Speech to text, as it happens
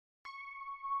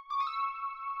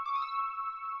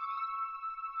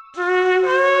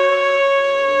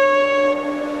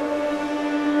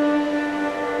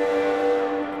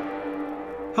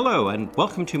Hello, and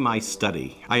welcome to my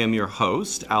study. I am your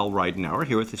host, Al Ridenour,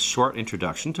 here with a short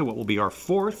introduction to what will be our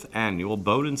fourth annual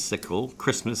Bowden Sickle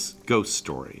Christmas Ghost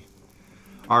Story.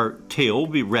 Our tale will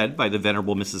be read by the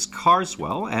Venerable Mrs.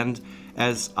 Carswell, and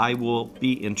as I will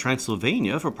be in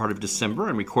Transylvania for part of December,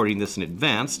 I'm recording this in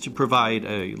advance to provide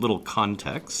a little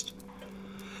context.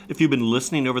 If you've been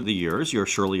listening over the years, you're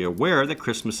surely aware that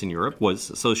Christmas in Europe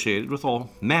was associated with all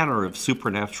manner of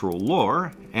supernatural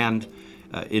lore, and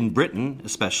in Britain,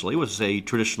 especially, was a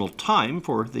traditional time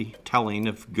for the telling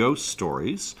of ghost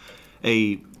stories,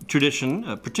 a tradition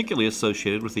particularly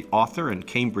associated with the author and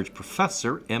Cambridge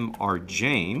professor M.R.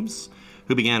 James,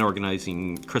 who began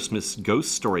organizing Christmas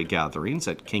ghost story gatherings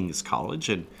at King's College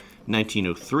in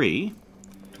 1903.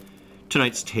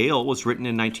 Tonight's tale was written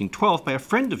in 1912 by a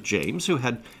friend of James who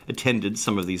had attended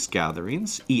some of these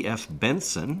gatherings, E.F.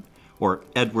 Benson, or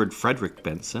Edward Frederick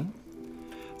Benson.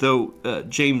 Though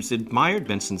James admired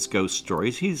Benson's ghost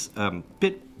stories, he's a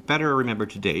bit better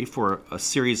remembered today for a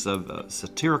series of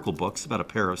satirical books about a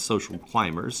pair of social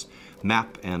climbers,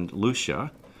 Map and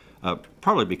Lucia,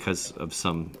 probably because of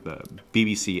some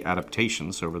BBC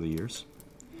adaptations over the years.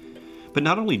 But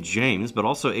not only James, but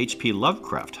also H.P.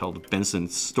 Lovecraft held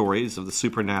Benson's stories of the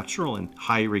supernatural in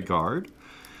high regard.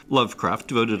 Lovecraft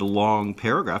devoted a long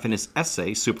paragraph in his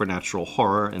essay, Supernatural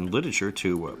Horror and Literature,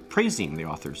 to praising the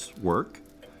author's work.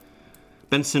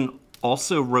 Benson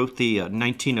also wrote the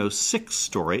 1906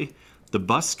 story, The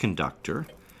Bus Conductor,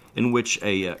 in which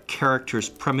a character's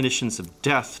premonitions of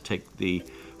death take the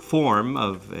form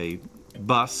of a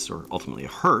bus, or ultimately a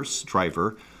hearse,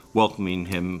 driver welcoming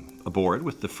him aboard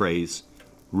with the phrase,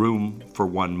 "Room for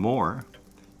one more,"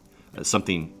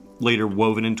 something later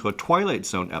woven into a Twilight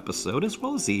Zone episode, as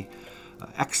well as the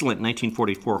excellent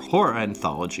 1944 horror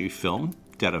anthology film,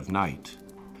 Dead of Night.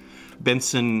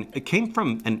 Benson came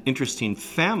from an interesting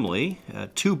family.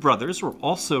 Two brothers were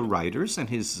also writers, and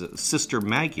his sister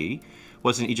Maggie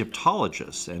was an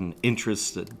Egyptologist, an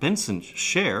interest that Benson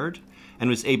shared and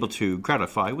was able to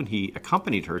gratify when he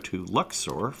accompanied her to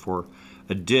Luxor for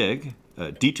a dig,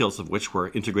 details of which were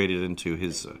integrated into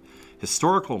his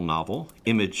historical novel,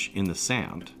 Image in the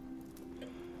Sand.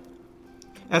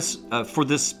 As for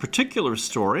this particular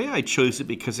story, I chose it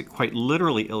because it quite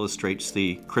literally illustrates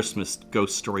the Christmas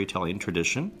ghost storytelling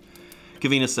tradition,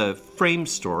 giving us a frame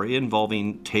story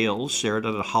involving tales shared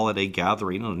at a holiday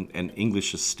gathering on an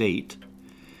English estate.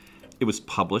 It was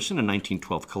published in a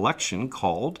 1912 collection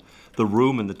called The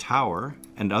Room in the Tower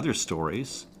and Other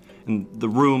Stories. And The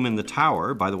Room in the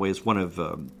Tower, by the way, is one of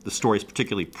the stories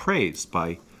particularly praised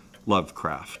by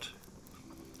Lovecraft.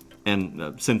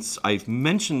 And since I've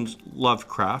mentioned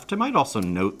Lovecraft, I might also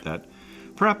note that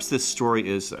perhaps this story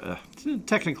is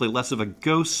technically less of a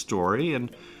ghost story and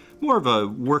more of a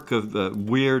work of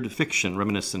weird fiction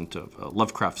reminiscent of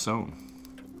Lovecraft's own.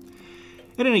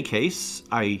 In any case,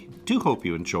 I do hope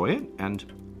you enjoy it, and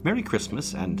Merry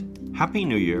Christmas and Happy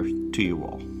New Year to you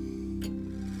all.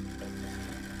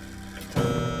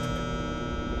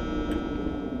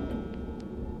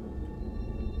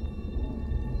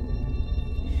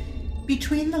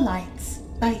 Between the Lights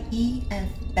by E.F.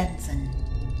 Benson.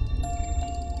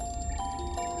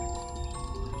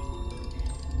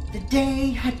 The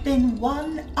day had been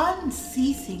one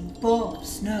unceasing fall of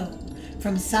snow,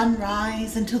 from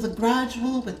sunrise until the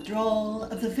gradual withdrawal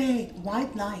of the vague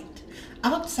white light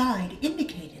outside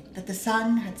indicated that the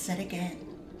sun had set again.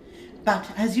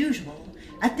 But, as usual,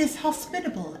 at this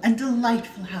hospitable and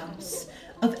delightful house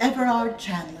of Everard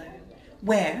Chandler,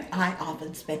 where I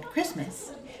often spent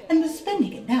Christmas, and was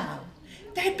spending it now,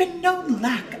 there had been no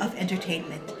lack of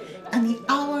entertainment, and the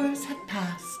hours had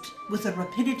passed with a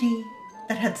rapidity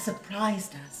that had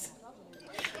surprised us.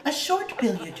 A short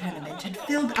billiard tournament had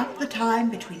filled up the time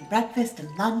between breakfast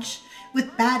and lunch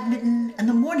with badminton and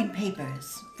the morning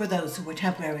papers for those who were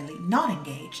temporarily not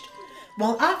engaged,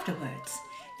 while afterwards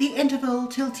the interval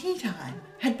till tea time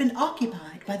had been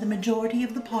occupied by the majority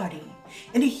of the party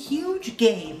in a huge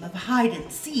game of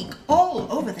hide-and-seek all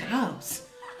over the house,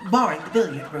 barring the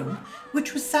billiard room,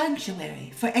 which was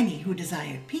sanctuary for any who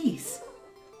desired peace.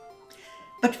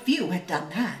 But few had done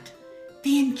that.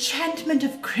 The enchantment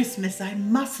of Christmas, I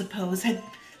must suppose, had,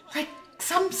 like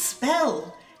some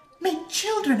spell, made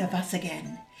children of us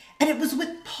again, and it was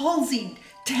with palsied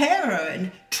terror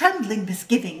and trembling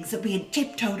misgivings that we had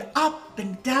tiptoed up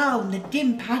and down the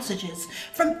dim passages,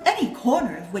 from any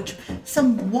corner of which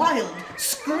some wild,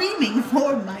 screaming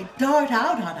form might dart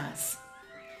out on us.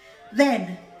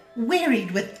 Then,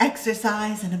 wearied with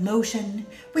exercise and emotion,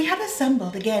 we had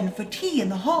assembled again for tea in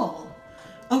the hall,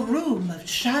 a room of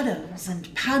shadows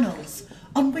and panels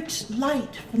on which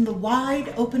light from the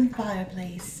wide open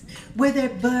fireplace, where there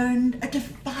burned a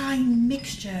divine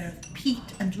mixture of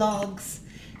peat and logs,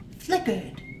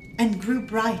 flickered and grew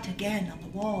bright again on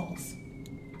the walls.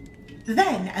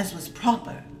 Then, as was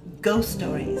proper, ghost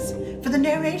stories, for the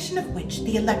narration of which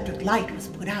the electric light was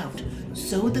put out,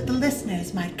 so that the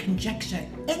listeners might conjecture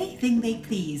anything they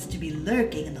pleased to be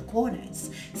lurking in the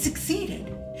corners,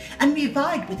 succeeded, and we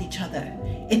vied with each other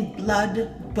in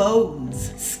blood,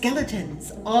 bones,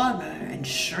 skeletons, armor, and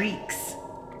shrieks.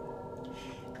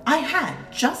 I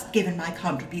had just given my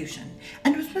contribution,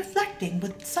 and was reflecting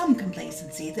with some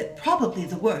complacency that probably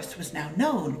the worst was now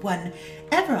known, when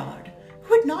Everard,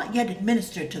 who had not yet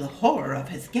administered to the horror of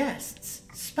his guests,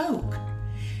 spoke.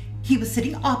 He was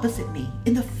sitting opposite me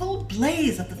in the full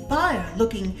blaze of the fire,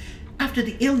 looking, after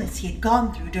the illness he had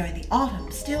gone through during the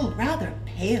autumn, still rather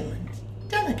pale and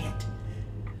delicate.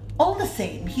 All the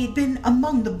same, he had been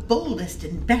among the boldest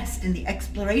and best in the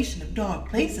exploration of dark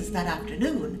places that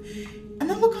afternoon, and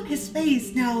the look on his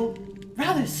face now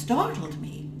rather startled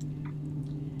me.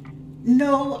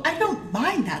 "No, I don't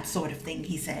mind that sort of thing,"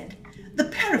 he said. "The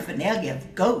paraphernalia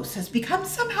of ghosts has become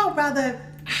somehow rather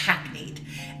hackneyed,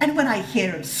 and when I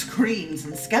hear of screams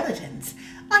and skeletons,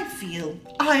 I feel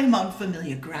I'm on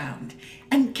familiar ground,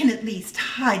 and can at least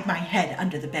hide my head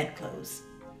under the bedclothes."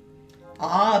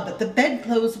 "Ah, but the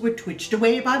bedclothes were twitched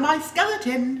away by my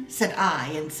skeleton," said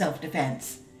I in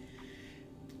self-defense.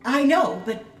 "I know,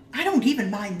 but I don't even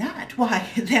mind that. Why,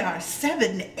 there are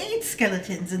 7, 8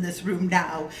 skeletons in this room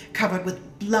now, covered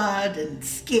with blood and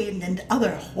skin and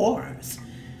other horrors.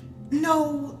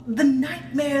 No, the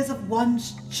nightmares of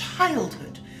one's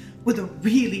childhood were the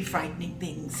really frightening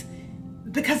things,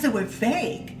 because they were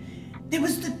vague. There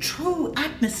was the true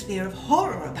atmosphere of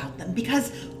horror about them,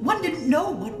 because one didn't know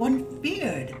what one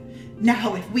feared.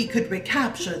 Now, if we could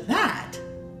recapture that—"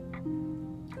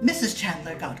 Mrs.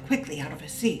 Chandler got quickly out of her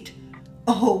seat.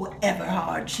 "Oh,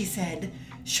 Everard," she said,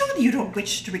 "surely you don't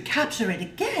wish to recapture it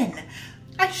again?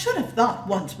 I should have thought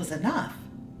once was enough."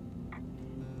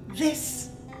 This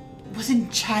was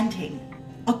enchanting.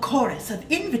 A chorus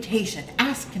of invitation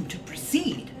asked him to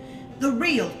proceed. The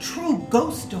real, true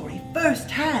ghost story,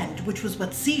 first-hand, which was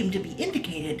what seemed to be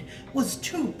indicated, was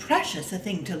too precious a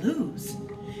thing to lose.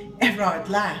 Everard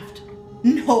laughed.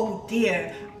 "No,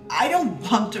 dear, I don't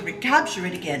want to recapture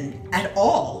it again at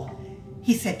all,"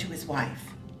 he said to his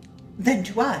wife. Then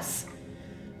to us.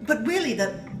 "But really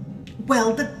the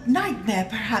nightmare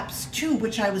perhaps to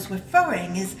which I was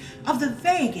referring is of the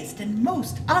vaguest and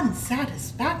most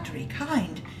unsatisfactory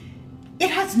kind. It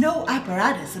has no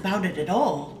apparatus about it at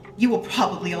all. You will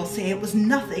probably all say it was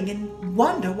nothing and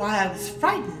wonder why I was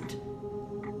frightened.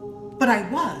 But I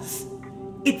was.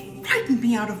 It frightened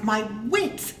me out of my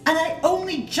wits, and I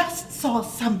only just saw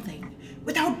something,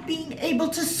 without being able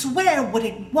to swear what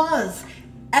it was,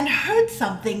 and heard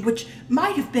something which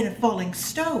might have been a falling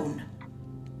stone."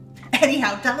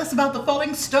 "Anyhow, tell us about the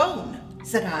falling stone,"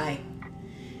 said I.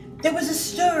 There was a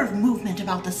stir of movement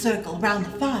about the circle round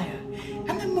the fire,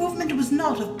 and the movement was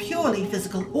not of purely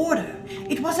physical order.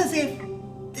 It was as if,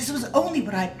 this was only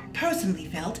what I personally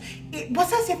felt, it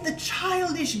was as if the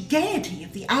childish gaiety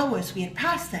of the hours we had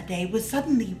passed that day was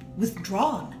suddenly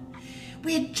withdrawn.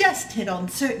 We had jest hit on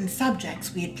certain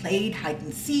subjects, we had played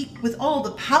hide-and-seek with all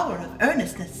the power of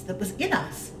earnestness that was in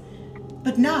us.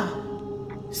 But now,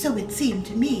 so it seemed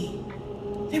to me,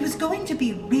 there was going to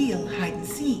be real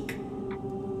hide-and-seek.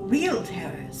 Real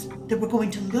terrors that were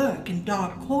going to lurk in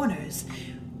dark corners,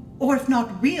 or if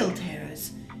not real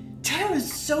terrors,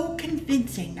 terrors so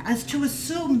convincing as to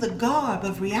assume the garb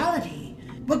of reality,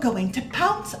 were going to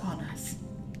pounce on us.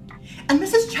 And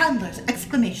Mrs. Chandler's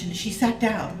exclamation as she sat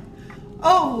down,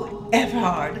 "Oh,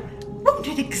 Everard, won't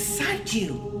it excite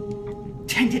you?"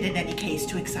 tended in any case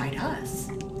to excite us.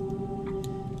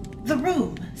 The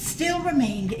room still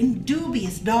remained in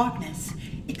dubious darkness,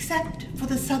 except for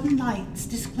the sudden lights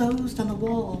disclosed on the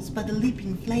walls by the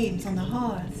leaping flames on the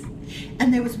hearth,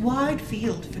 and there was wide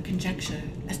field for conjecture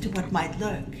as to what might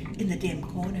lurk in the dim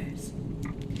corners.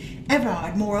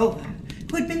 Everard, moreover,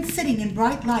 who had been sitting in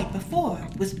bright light before,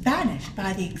 was banished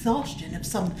by the exhaustion of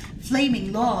some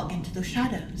flaming log into the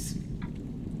shadows.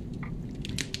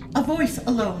 A voice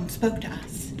alone spoke to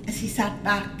us as he sat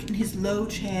back in his low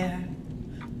chair,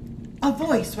 a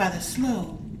voice rather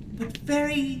slow, but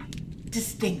very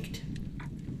distinct.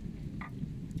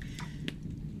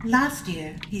 "Last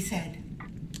year," he said,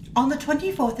 "on the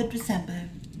 24th of December,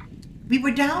 we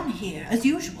were down here, as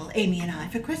usual, Amy and I,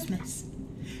 for Christmas.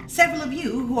 Several of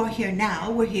you who are here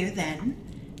now were here then,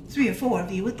 3 or 4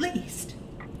 of you at least.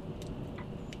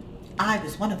 I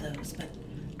was one of those, but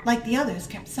like the others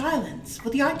kept silence for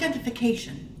the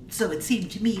identification so it seemed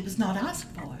to me, was not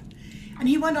asked for, and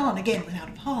he went on again without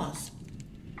a pause.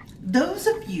 "Those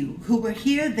of you who were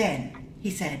here then,"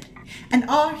 he said, "and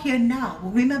are here now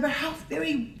will remember how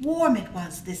very warm it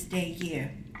was this day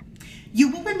here. You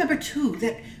will remember, too,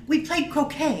 that we played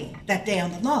croquet that day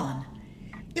on the lawn.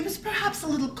 It was perhaps a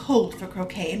little cold for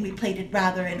croquet, and we played it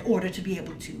rather in order to be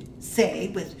able to say,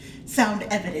 with sound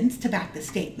evidence to back the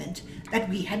statement, that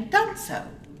we had done so."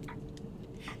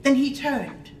 Then he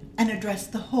turned and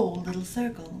addressed the whole little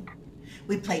circle.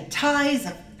 "We played ties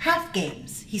of half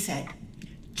games," he said,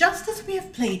 "just as we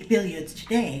have played billiards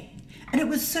today, and it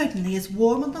was certainly as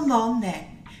warm on the lawn then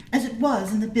as it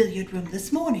was in the billiard room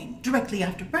this morning, directly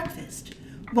after breakfast,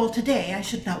 while today I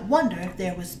should not wonder if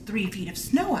there was 3 feet of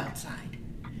snow outside.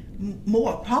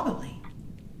 More probably.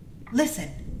 Listen."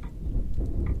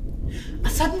 A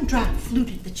sudden draught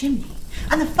fluted the chimney,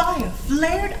 and the fire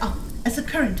flared up as a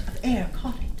current of air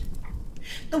caught it.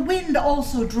 The wind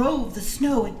also drove the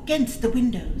snow against the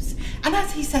windows, and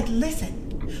as he said,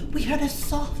 "Listen," we heard a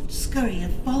soft scurry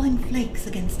of falling flakes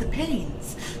against the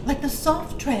panes, like the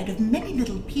soft tread of many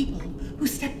little people who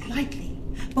stepped lightly,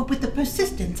 but with the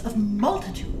persistence of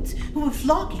multitudes who were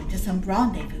flocking to some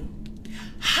rendezvous.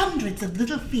 Hundreds of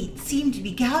little feet seemed to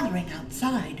be gathering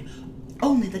outside,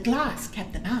 only the glass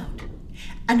kept them out.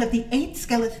 And of the 8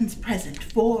 skeletons present,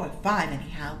 4 or 5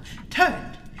 anyhow,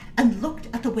 turned and looked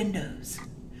at the windows.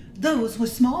 Those were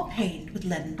small paned with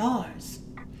leaden bars.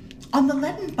 On the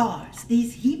leaden bars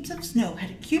these heaps of snow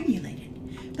had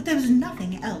accumulated, but there was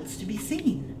nothing else to be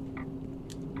seen.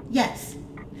 "Yes,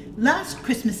 last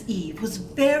Christmas Eve was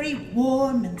very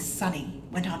warm and sunny,"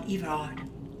 went on Everard.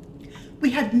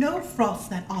 "We had no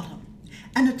frost that autumn,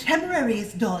 and the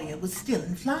temerarious dahlia was still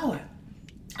in flower.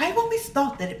 I have always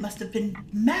thought that it must have been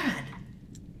mad."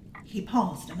 He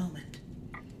paused a moment.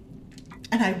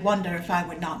 "And I wonder if I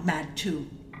were not mad too,"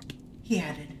 he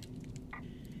added.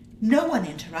 No one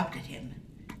interrupted him.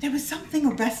 There was something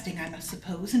arresting, I must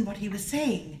suppose, in what he was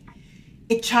saying.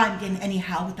 It chimed in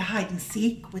anyhow with the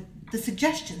hide-and-seek, with the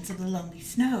suggestions of the lonely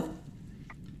snow.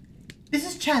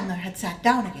 Mrs. Chandler had sat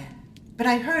down again, but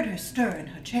I heard her stir in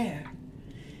her chair.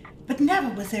 But never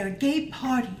was there a gay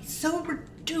party so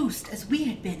reduced as we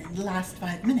had been in the last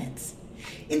 5 minutes.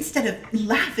 Instead of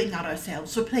laughing at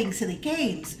ourselves for playing silly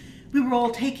games, we were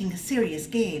all taking a serious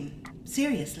game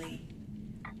seriously.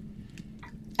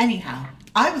 "Anyhow,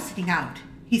 I was sitting out,"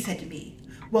 he said to me,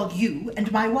 "while you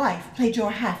and my wife played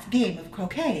your half game of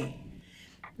croquet.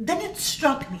 Then it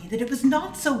struck me that it was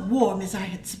not so warm as I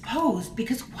had supposed,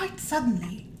 because quite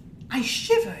suddenly I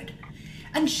shivered.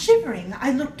 And shivering,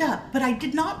 I looked up, but I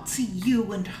did not see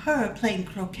you and her playing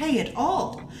croquet at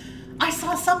all. I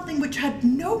saw something which had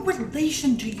no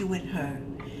relation to you and her.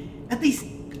 At least,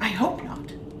 I hope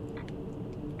not.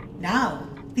 Now,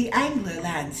 the angler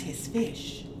lands his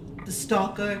fish, the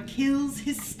stalker kills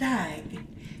his stag,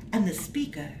 and the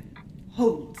speaker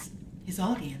holds his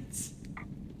audience.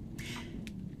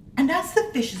 And as the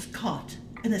fish is caught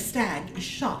and the stag is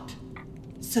shot,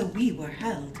 so we were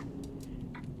held.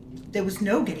 There was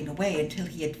no getting away until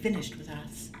he had finished with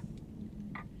us."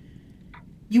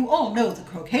 "You all know the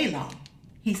croquet lawn,"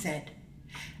 he said,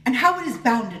 "and how it is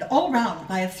bounded all round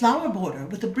by a flower border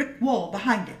with a brick wall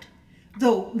behind it,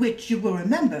 though which you will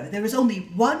remember there is only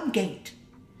one gate.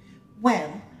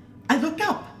 Well, I looked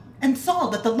up and saw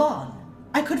that the lawn,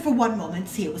 I could for one moment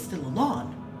see it was still a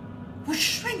lawn, was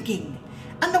shrinking,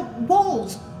 and the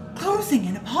walls closing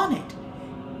in upon it.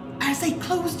 As they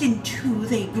closed in too,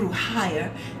 they grew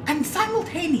higher, and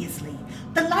simultaneously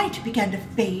the light began to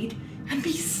fade and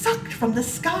be sucked from the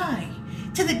sky,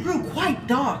 till it grew quite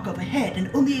dark overhead, and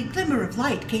only a glimmer of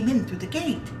light came in through the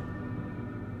gate.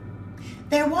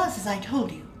 There was, as I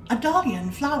told you, a dahlia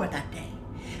in flower that day,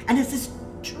 and as this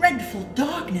dreadful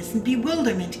darkness and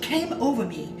bewilderment came over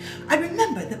me, I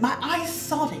remember that my eyes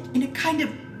sought it in a kind of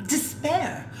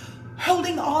despair,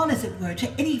 holding on, as it were,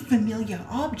 to any familiar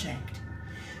object.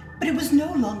 But it was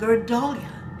no longer a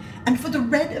dahlia, and for the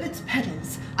red of its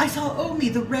petals I saw only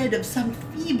the red of some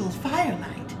feeble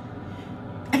firelight.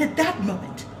 And at that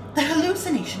moment the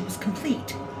hallucination was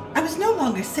complete. I was no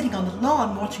longer sitting on the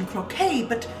lawn watching croquet,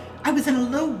 but I was in a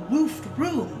low-roofed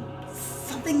room,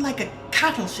 something like a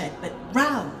cattle shed, but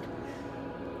round.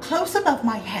 Close above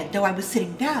my head, though I was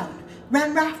sitting down,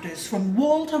 ran rafters from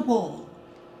wall to wall.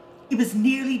 It was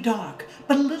nearly dark,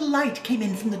 but a little light came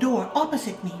in from the door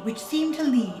opposite me, which seemed to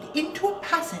lead into a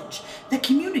passage that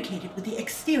communicated with the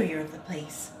exterior of the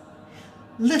place.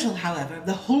 Little, however, of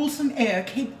the wholesome air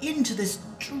came into this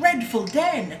dreadful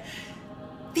den.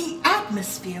 The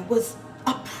atmosphere was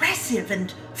oppressive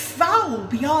and foul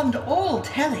beyond all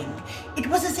telling. It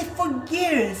was as if for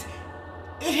years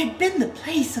It had been the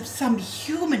place of some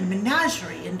human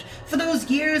menagerie, and for those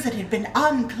years it had been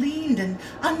uncleaned and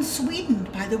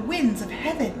unsweetened by the winds of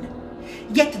heaven.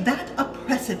 Yet that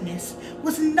oppressiveness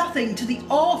was nothing to the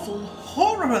awful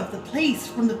horror of the place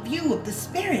from the view of the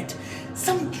spirit.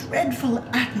 Some dreadful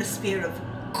atmosphere of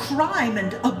crime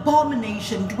and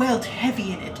abomination dwelt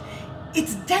heavy in it.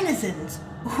 Its denizens,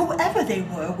 whoever they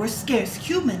were scarce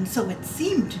human, so it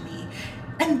seemed to me,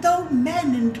 and though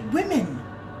men and women,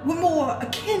 were more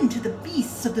akin to the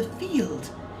beasts of the field.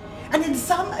 And in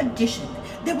some addition,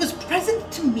 there was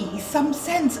present to me some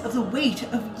sense of the weight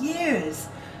of years.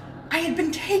 I had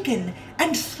been taken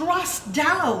and thrust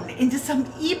down into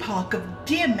some epoch of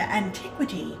dim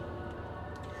antiquity.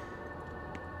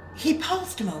 He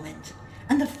paused a moment,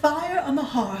 and the fire on the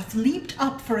hearth leaped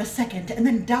up for a second and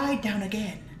then died down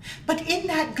again. But in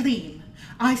that gleam,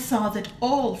 I saw that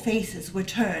all faces were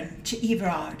turned to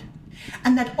Everard,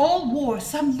 and that all wore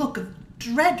some look of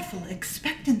dreadful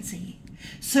expectancy.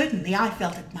 Certainly I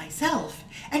felt it myself,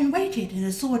 and waited in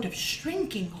a sort of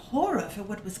shrinking horror for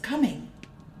what was coming.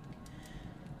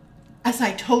 As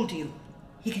I told you,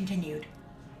 he continued,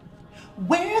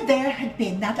 where there had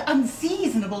been that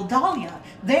unseasonable dahlia,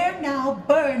 there now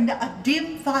burned a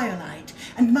dim firelight,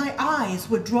 and my eyes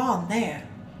were drawn there.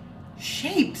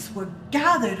 Shapes were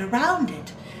gathered around it.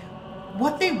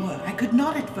 What they were I could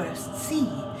not at first see.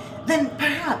 Then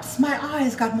perhaps my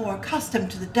eyes got more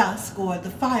accustomed to the dusk, or the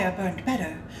fire burned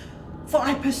better, for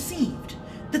I perceived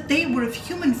that they were of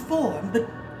human form, but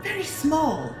very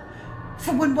small.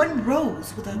 For when one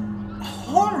rose with a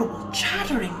horrible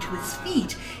chattering to his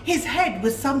feet, his head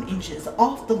was some inches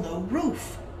off the low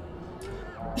roof.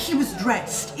 He was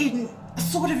dressed in a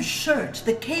sort of shirt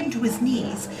that came to his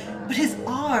knees, but his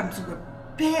arms were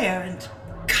bare and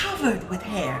covered with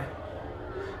hair.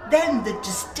 Then the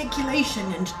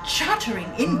gesticulation and chattering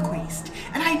increased,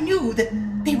 and I knew that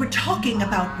they were talking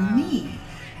about me,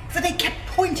 for they kept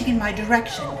pointing in my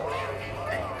direction.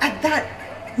 At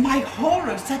that, my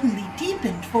horror suddenly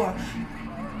deepened, for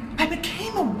I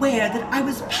became aware that I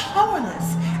was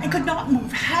powerless and could not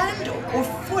move hand or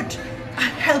foot. A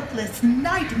helpless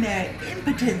nightmare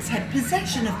impotence had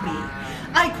possession of me.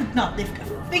 I could not lift a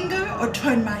finger or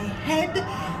turn my head,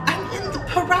 and in the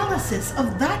paralysis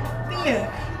of that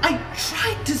fear, I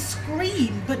tried to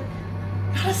scream, but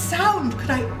not a sound could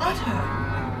I utter.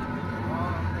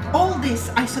 All this,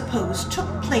 I suppose,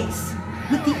 took place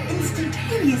with the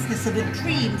instantaneousness of a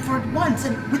dream, for at once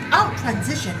and without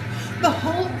transition, the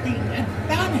whole thing had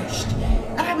vanished,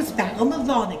 and I was back on the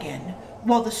lawn again,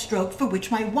 while the stroke for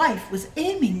which my wife was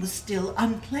aiming was still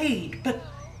unplayed. But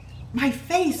my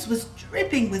face was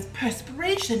dripping with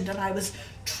perspiration, and I was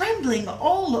trembling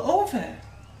all over.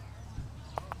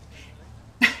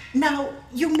 Now,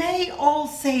 you may all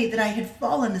say that I had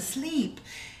fallen asleep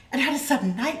and had a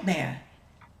sudden nightmare.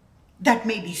 That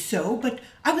may be so, but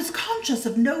I was conscious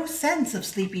of no sense of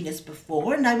sleepiness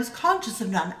before, and I was conscious of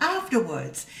none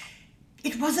afterwards.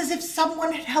 It was as if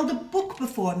someone had held a book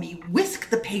before me,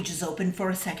 whisked the pages open for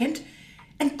a second,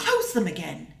 and closed them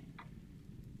again.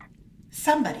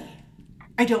 Somebody,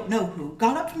 I don't know who,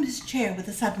 got up from his chair with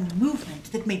a sudden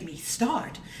movement that made me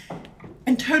start,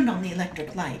 and turned on the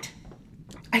electric light.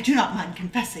 I do not mind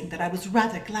confessing that I was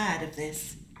rather glad of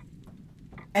this.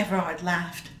 Everard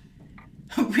laughed.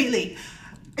 Really,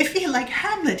 I feel like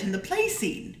Hamlet in the play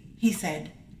scene, he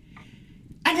said,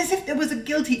 and as if there was a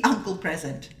guilty uncle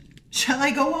present. Shall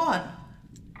I go on?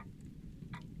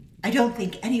 I don't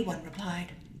think anyone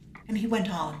replied, and he went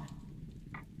on.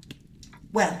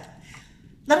 Well,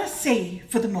 let us say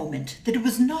for the moment that it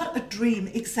was not a dream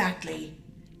exactly,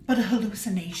 but a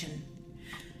hallucination.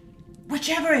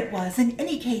 Whichever it was, in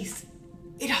any case,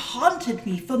 it haunted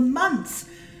me for months.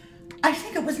 I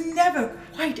think it was never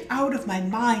quite out of my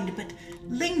mind, but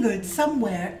lingered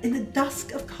somewhere in the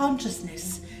dusk of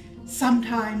consciousness,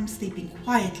 sometimes sleeping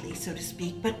quietly, so to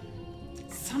speak, but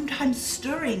sometimes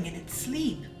stirring in its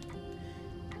sleep.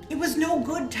 It was no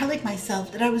good telling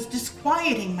myself that I was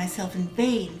disquieting myself in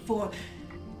vain, for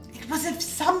it was as if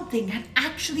something had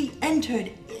actually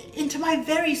entered into my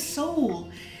very soul,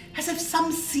 as if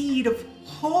some seed of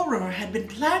horror had been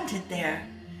planted there.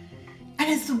 And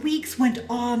as the weeks went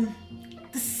on,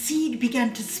 the seed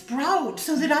began to sprout,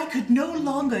 so that I could no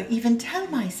longer even tell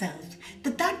myself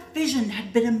that that vision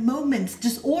had been a moment's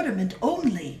disorderment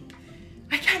only.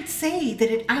 I can't say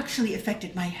that it actually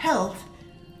affected my health.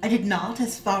 I did not,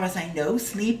 as far as I know,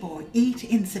 sleep or eat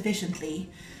insufficiently.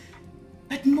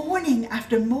 But morning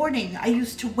after morning, I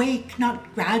used to wake,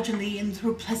 not gradually and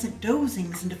through pleasant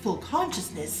dozings into full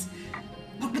consciousness,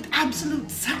 but with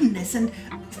absolute suddenness, and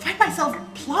find myself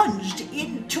plunged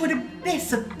into an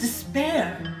abyss of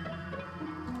despair.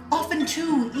 Often,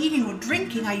 too, eating or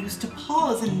drinking, I used to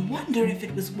pause and wonder if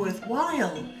it was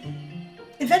worthwhile.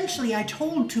 Eventually, I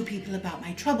told 2 people about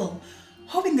my trouble,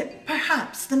 hoping that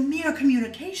perhaps the mere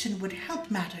communication would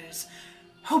help matters.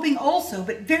 Hoping also,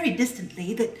 but very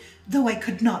distantly, that though I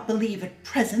could not believe at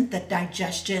present that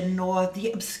digestion or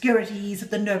the obscurities of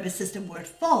the nervous system were at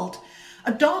fault,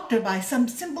 a doctor by some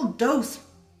simple dose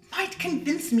might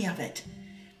convince me of it.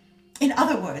 In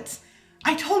other words,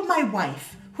 I told my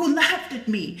wife, who laughed at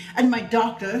me, and my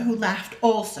doctor, who laughed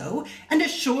also, and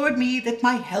assured me that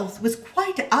my health was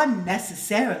quite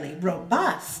unnecessarily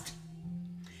robust.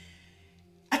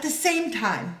 At the same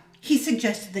time, he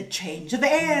suggested that change of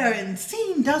air and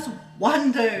scene does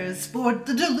wonders for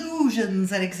the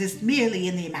delusions that exist merely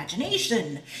in the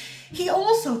imagination. He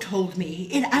also told me,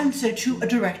 in answer to a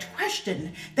direct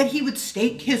question, that he would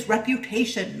stake his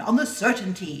reputation on the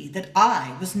certainty that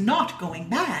I was not going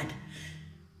mad.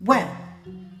 Well,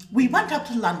 we went up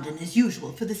to London as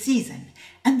usual for the season,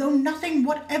 and though nothing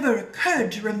whatever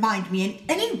occurred to remind me in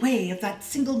any way of that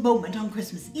single moment on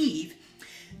Christmas Eve,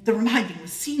 the reminding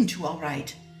was seen to all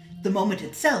right. The moment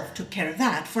itself took care of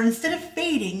that, for instead of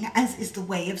fading, as is the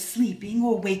way of sleeping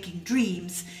or waking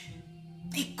dreams,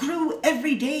 they grew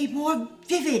every day more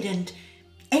vivid and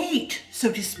ate,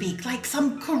 so to speak, like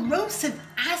some corrosive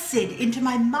acid into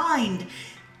my mind,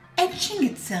 etching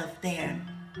itself there.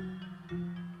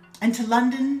 And to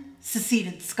London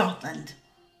succeeded Scotland.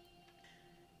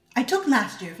 I took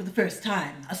last year for the first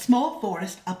time a small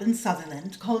forest up in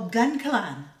Sutherland called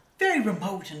Glencallan, very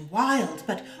remote and wild,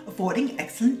 but affording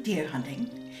excellent deer hunting.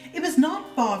 It was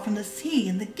not far from the sea,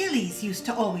 and the gillies used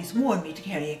to always warn me to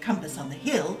carry a compass on the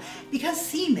hill, because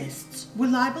sea mists were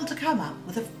liable to come up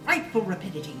with a frightful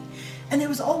rapidity, and there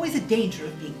was always a danger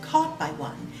of being caught by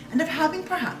one, and of having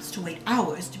perhaps to wait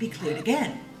hours to be cleared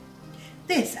again.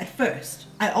 This, at first,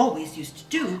 I always used to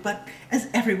do, but as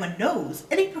everyone knows,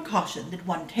 any precaution that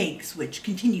one takes which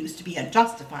continues to be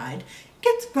unjustified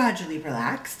gets gradually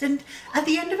relaxed, and at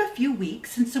the end of a few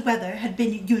weeks, since the weather had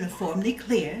been uniformly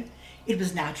clear, it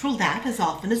was natural that, as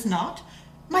often as not,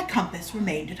 my compass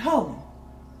remained at home.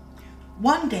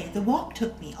 One day the walk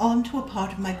took me on to a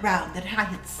part of my ground that I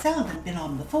had seldom been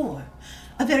on before,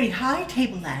 a very high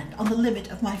tableland on the limit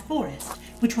of my forest,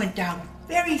 which went down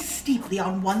very steeply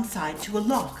on one side to a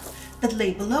loch that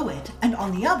lay below it, and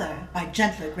on the other, by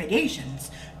gentler gradations,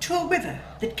 to a river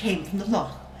that came from the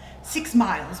loch, 6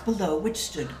 miles below which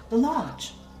stood the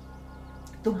lodge.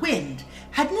 The wind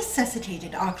had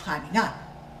necessitated our climbing up,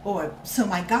 or so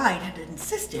my guide had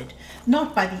insisted,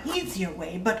 not by the easier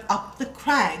way, but up the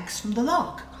crags from the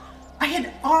loch. I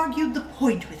had argued the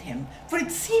point with him, for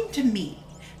it seemed to me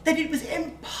that it was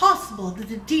impossible that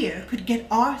a deer could get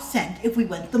our scent if we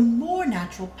went the more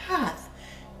natural path.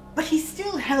 But he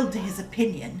still held to his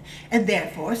opinion, and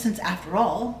therefore, since after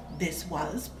all this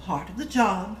was part of the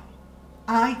job,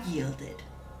 I yielded.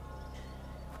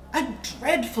 A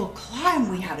dreadful climb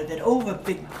we had of it, over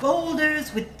big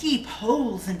boulders with deep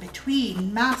holes in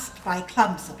between, masked by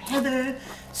clumps of heather,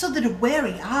 so that a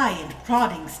wary eye and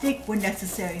prodding stick were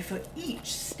necessary for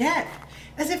each step,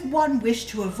 as if one wished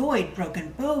to avoid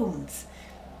broken bones.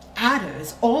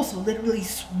 Adders also literally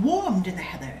swarmed in the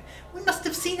heather. We must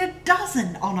have seen a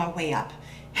dozen on our way up,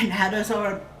 and adders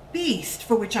are a beast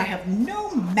for which I have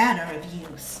no manner of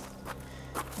use.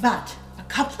 But a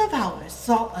couple of hours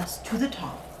saw us to the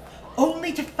top,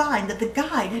 only to find that the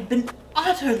guide had been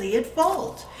utterly at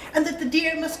fault, and that the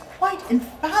deer must quite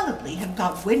infallibly have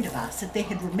got wind of us if they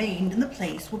had remained in the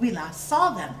place where we last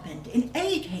saw them, and in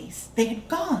any case they had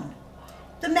gone.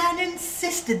 The man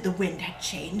insisted the wind had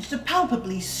changed, a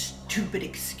palpably stupid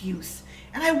excuse,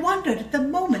 and I wondered at the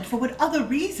moment for what other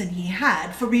reason he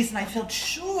had, for reason I felt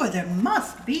sure there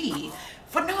must be,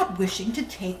 for not wishing to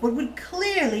take what would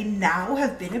clearly now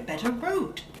have been a better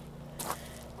route.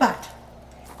 But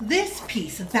this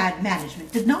piece of bad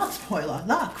management did not spoil our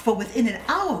luck, for within an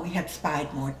hour we had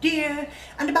spied more deer,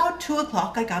 and about 2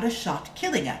 o'clock I got a shot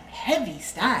killing a heavy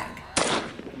stag.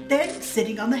 Then,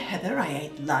 sitting on the heather, I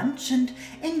ate lunch and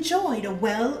enjoyed a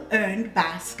well-earned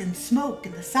bask and smoke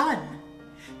in the sun.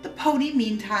 The pony,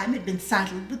 meantime, had been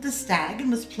saddled with the stag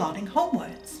and was plodding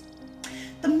homewards.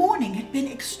 The morning had been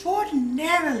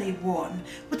extraordinarily warm,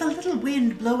 with a little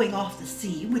wind blowing off the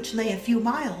sea, which lay a few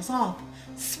miles off,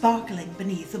 sparkling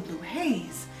beneath a blue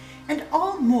haze, and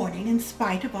all morning, in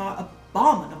spite of our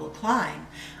abominable climb,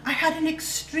 I had an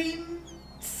extreme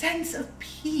sense of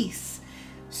peace,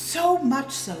 so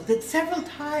much so that several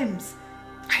times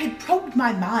I had probed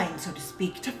my mind, so to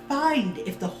speak, to find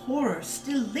if the horror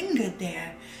still lingered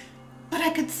there, but I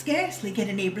could scarcely get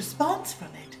any response from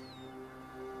it.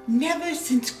 Never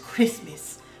since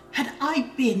Christmas, had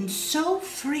I been so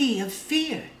free of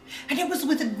fear, and it was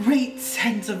with a great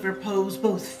sense of repose,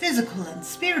 both physical and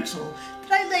spiritual,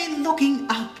 that I lay looking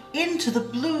up into the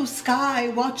blue sky,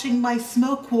 watching my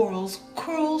smoke whorls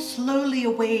curl slowly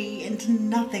away into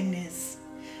nothingness.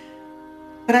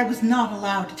 But I was not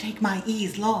allowed to take my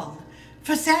ease long,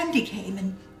 for Sandy came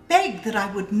and begged that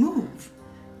I would move.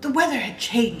 The weather had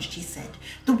changed, he said.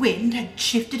 The wind had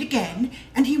shifted again,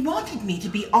 and he wanted me to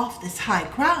be off this high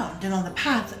ground and on the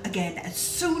path again as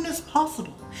soon as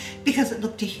possible, because it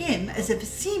looked to him as if a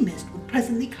sea mist would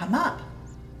presently come up.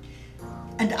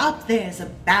 And up there's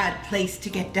a bad place to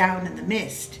get down in the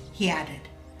mist, he added,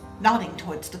 nodding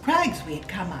towards the crags we had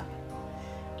come up.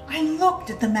 I looked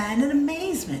at the man in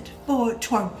amazement, for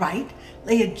to our right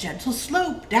lay a gentle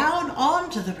slope down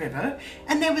onto the river,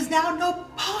 and there was now no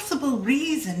possible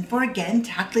reason for again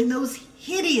tackling those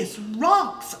hideous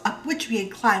rocks up which we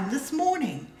had climbed this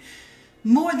morning.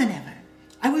 More than ever,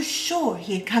 I was sure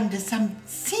he had come to some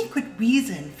secret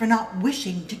reason for not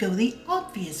wishing to go the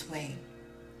obvious way.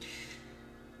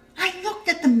 I looked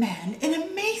at the man in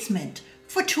amazement,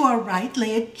 for to our right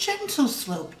lay a gentle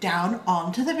slope down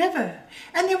onto the river,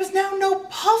 and there was now no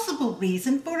possible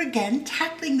reason for again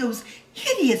tackling those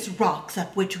hideous rocks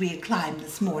up which we had climbed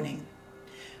this morning.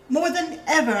 More than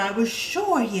ever, I was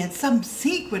sure he had some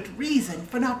secret reason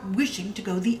for not wishing to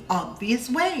go the obvious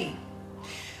way.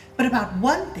 But about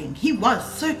one thing he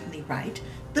was certainly right.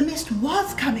 The mist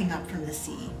was coming up from the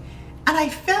sea, and I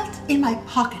felt in my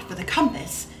pocket for the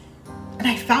compass, and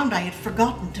I found I had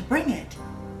forgotten to bring it.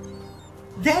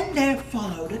 Then there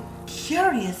followed a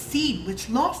curious scene which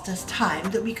lost us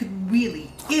time that we could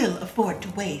really ill afford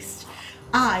to waste,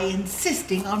 I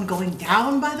insisting on going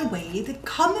down by the way that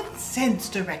common sense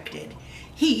directed,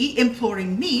 he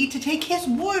imploring me to take his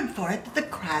word for it that the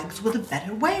crags were the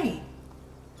better way.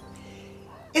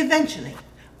 Eventually,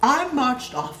 I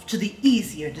marched off to the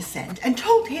easier descent and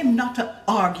told him not to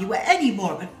argue any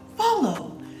more but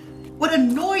follow. What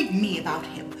annoyed me about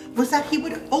him was that he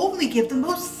would only give the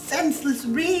most senseless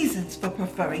reasons for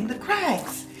preferring the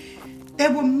crags.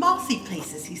 There were mossy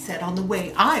places, he said, on the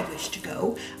way I wished to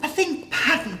go, a thing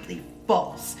patently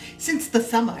false, since the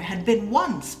summer had been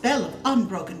one spell of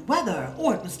unbroken weather,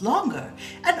 or it was longer,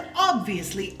 and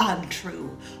obviously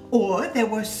untrue, or there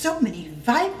were so many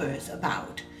vipers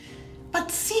about.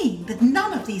 But seeing that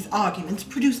none of these arguments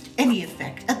produced any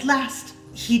effect, at last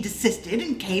he desisted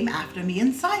and came after me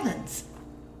in silence.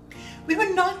 We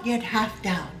were not yet half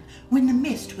down when the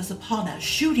mist was upon us,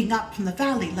 shooting up from the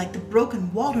valley like the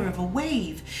broken water of a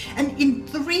wave, and in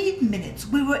 3 minutes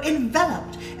we were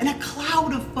enveloped in a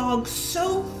cloud of fog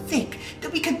so thick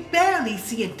that we could barely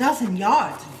see a dozen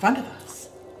yards in front of us.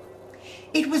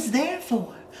 It was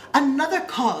therefore another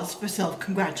cause for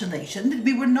self-congratulation that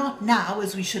we were not now,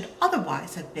 as we should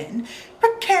otherwise have been,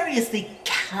 precariously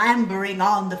clambering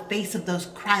on the face of those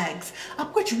crags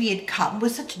up which we had come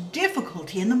with such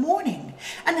difficulty in the morning,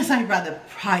 and as I rather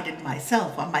prided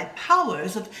myself on my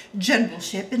powers of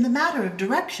generalship in the matter of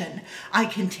direction, I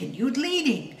continued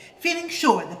leading, feeling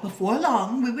sure that before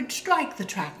long we would strike the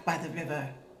track by the river.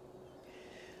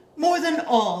 More than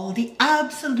all, the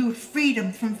absolute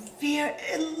freedom from fear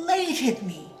elated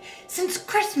me. Since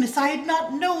Christmas I had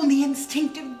not known the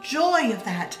instinctive joy of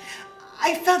that.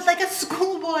 I felt like a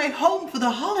schoolboy home for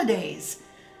the holidays.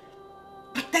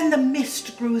 But then the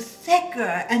mist grew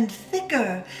thicker and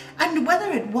thicker, and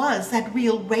whether it was that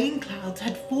real rain clouds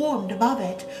had formed above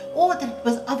it, or that it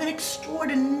was of an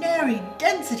extraordinary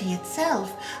density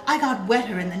itself, I got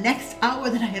wetter in the next hour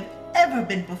than I have ever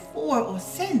been before or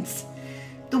since.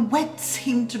 The wet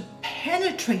seemed to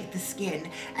penetrate the skin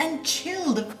and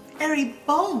chill the very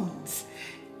bones.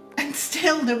 And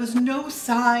still there was no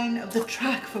sign of the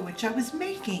track for which I was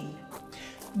making.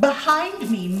 Behind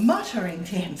me, muttering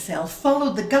to himself,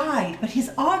 followed the guide, but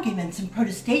his arguments and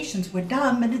protestations were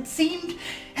dumb, and it seemed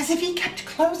as if he kept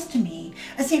close to me,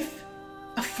 as if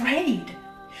afraid.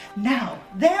 Now,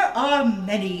 there are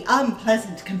many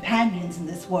unpleasant companions in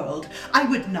this world. I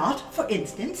would not, for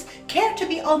instance, care to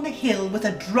be on the hill with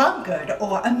a drunkard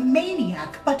or a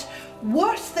maniac, but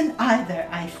worse than either,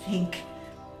 I think,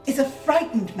 is a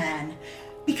frightened man,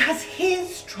 because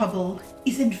his trouble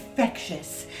is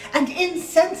infectious, and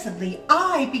insensibly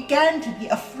I began to be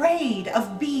afraid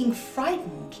of being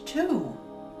frightened too.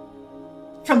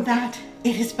 From that,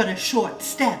 it is but a short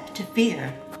step to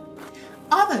fear.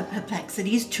 Other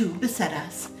perplexities too beset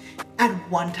us. At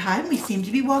one time we seemed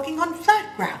to be walking on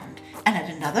flat ground, and at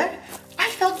another I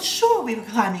felt sure we were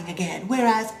climbing again,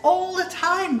 whereas all the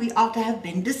time we ought to have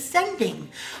been descending,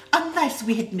 unless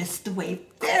we had missed the way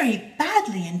very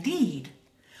badly indeed.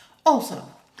 Also,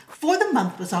 For the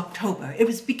month was October. It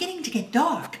was beginning to get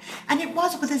dark, and it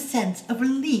was with a sense of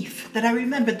relief that I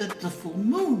remembered that the full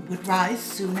moon would rise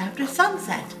soon after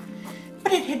sunset.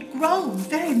 But it had grown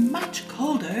very much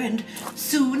colder, and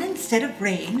soon, instead of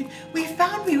rain, we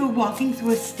found we were walking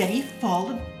through a steady fall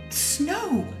of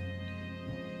snow.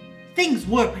 Things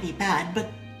were pretty bad, but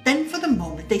then for the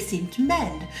moment they seemed to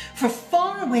mend, for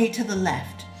far away to the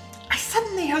left, I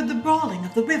suddenly heard the brawling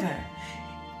of the river.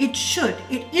 It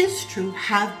is true,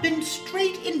 have been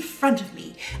straight in front of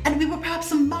me, and we were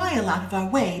perhaps a mile out of our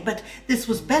way, but this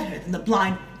was better than the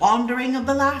blind wandering of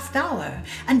the last hour,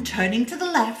 and turning to the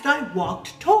left, I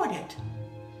walked toward it.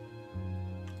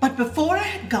 But before I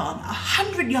had gone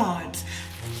 100 yards,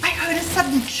 I heard a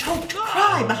sudden choked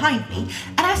cry behind me,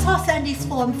 and I saw Sandy's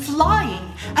form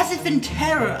flying, as if in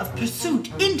terror of pursuit,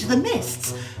 into the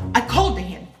mists. I called to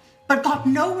him, but got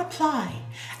no reply,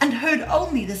 and heard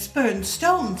only the spurned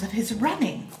stones of his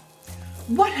running.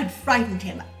 What had frightened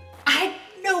him, I had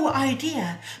no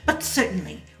idea, but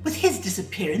certainly with his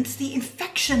disappearance the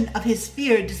infection of his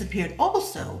fear disappeared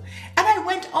also, and I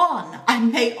went on, I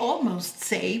may almost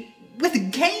say,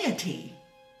 with gaiety.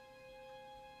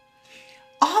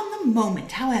 On the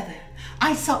moment, however,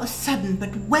 I saw a sudden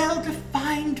but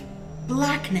well-defined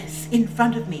blackness in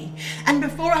front of me, and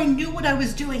before I knew what I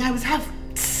was doing, I was half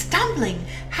stumbling,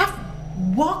 half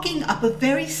walking up a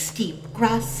very steep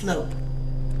grass slope.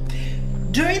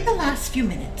 During the last few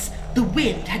minutes, the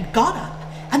wind had got up,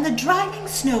 and the driving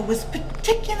snow was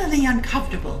particularly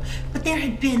uncomfortable, but there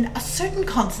had been a certain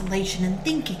consolation in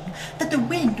thinking that the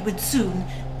wind would soon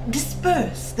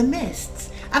disperse the mists,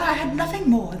 and I had nothing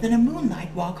more than a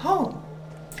moonlight walk home.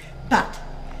 But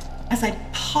as I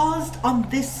paused on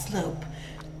this slope,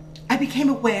 I became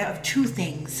aware of two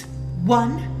things.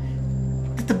 One,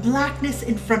 that the blackness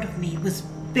in front of me was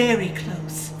very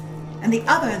close, and the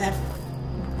other that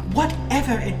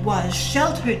whatever it was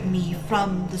sheltered me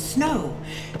from the snow.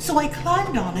 So I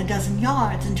climbed on a dozen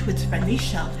yards into its friendly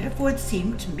shelter, for it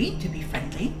seemed to me to be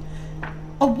friendly.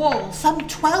 A wall some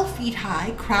 12 feet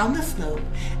high crowned the slope,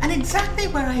 and exactly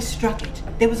where I struck it,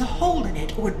 there was a hole in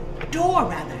it, or door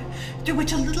rather, through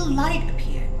which a little light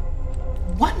appeared.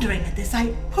 Wondering at this,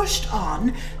 I pushed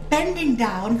on, bending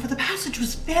down, for the passage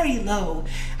was very low,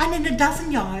 and in a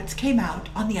dozen yards came out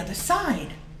on the other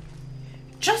side.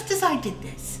 Just as I did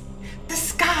this, the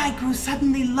sky grew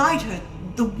suddenly lighter,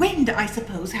 the wind, I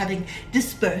suppose, having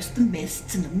dispersed the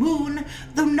mists, and the moon,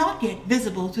 though not yet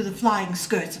visible through the flying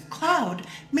skirts of cloud,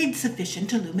 made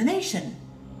sufficient illumination.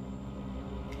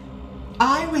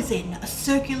 I was in a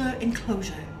circular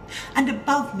enclosure, and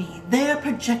above me there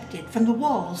projected from the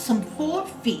wall some 4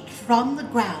 feet from the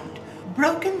ground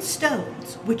broken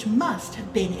stones which must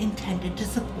have been intended to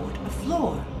support a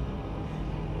floor.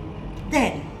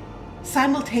 Then,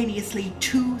 simultaneously,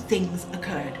 two things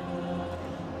occurred.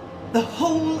 The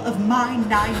whole of my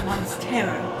 9 months'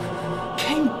 terror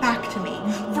came back to me,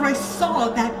 for I saw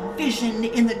that vision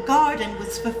in the garden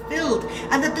was fulfilled,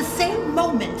 and at the same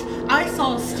moment I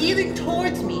saw stealing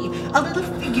towards me a little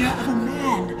figure of a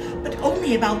man, but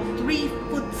only about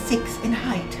 3'6" in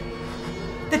height.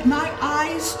 That my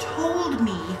eyes told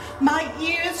me, my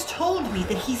ears told me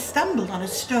that he stumbled on a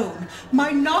stone,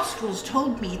 my nostrils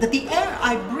told me that the air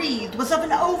I breathed was of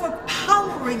an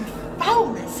overpowering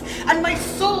foulness, and my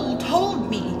soul told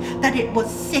me that it was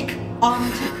sick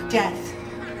unto death.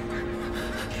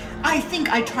 I think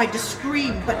I tried to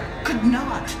scream, but could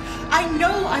not. I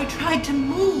know I tried to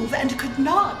move and could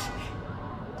not.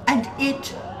 And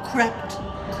it crept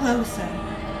closer.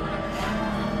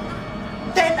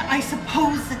 Then I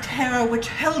suppose the terror which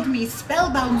held me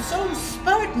spellbound so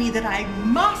spurred me that I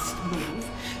must move.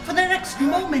 For the next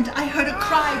moment I heard a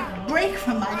cry break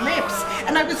from my lips,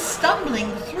 and I was stumbling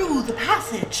through the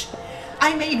passage.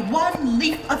 I made one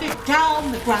leap of it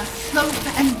down the grass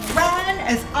slope and ran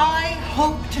as I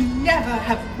hoped to never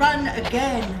have run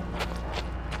again.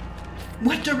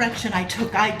 What direction I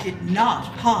took I did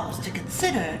not pause to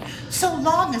consider, so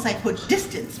long as I put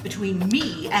distance between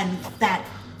me and that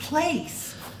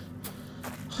place.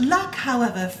 Luck,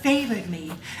 however, favored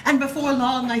me, and before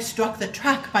long I struck the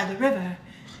track by the river,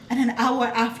 and an hour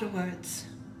afterwards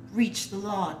reached the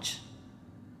lodge.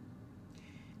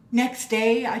 Next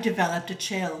day I developed a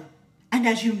chill, and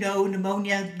as you know,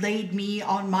 pneumonia laid me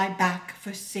on my back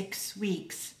for 6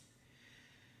 weeks.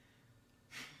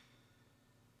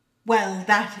 Well,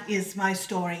 that is my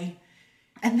story,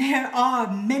 and there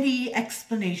are many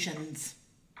explanations.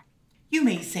 You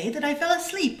may say that I fell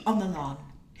asleep on the lawn,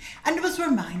 and was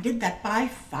reminded that by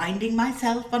finding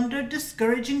myself under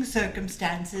discouraging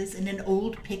circumstances in an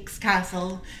old pig's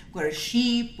castle, where a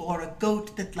sheep or a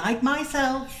goat that, like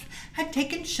myself, had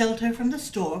taken shelter from the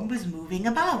storm, was moving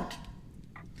about.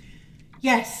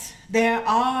 Yes, there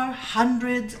are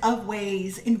hundreds of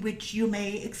ways in which you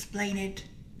may explain it,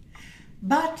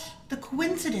 but the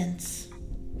coincidence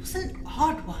was an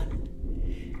odd one,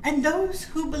 and those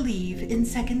who believe in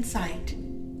second sight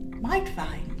might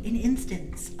find an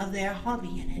instance of their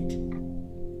hobby in it.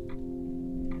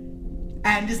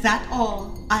 "And is that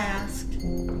all?" I asked.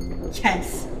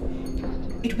 "Yes,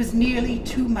 it was nearly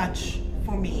too much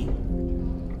for me.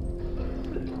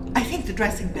 I think the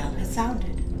dressing bell has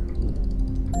sounded."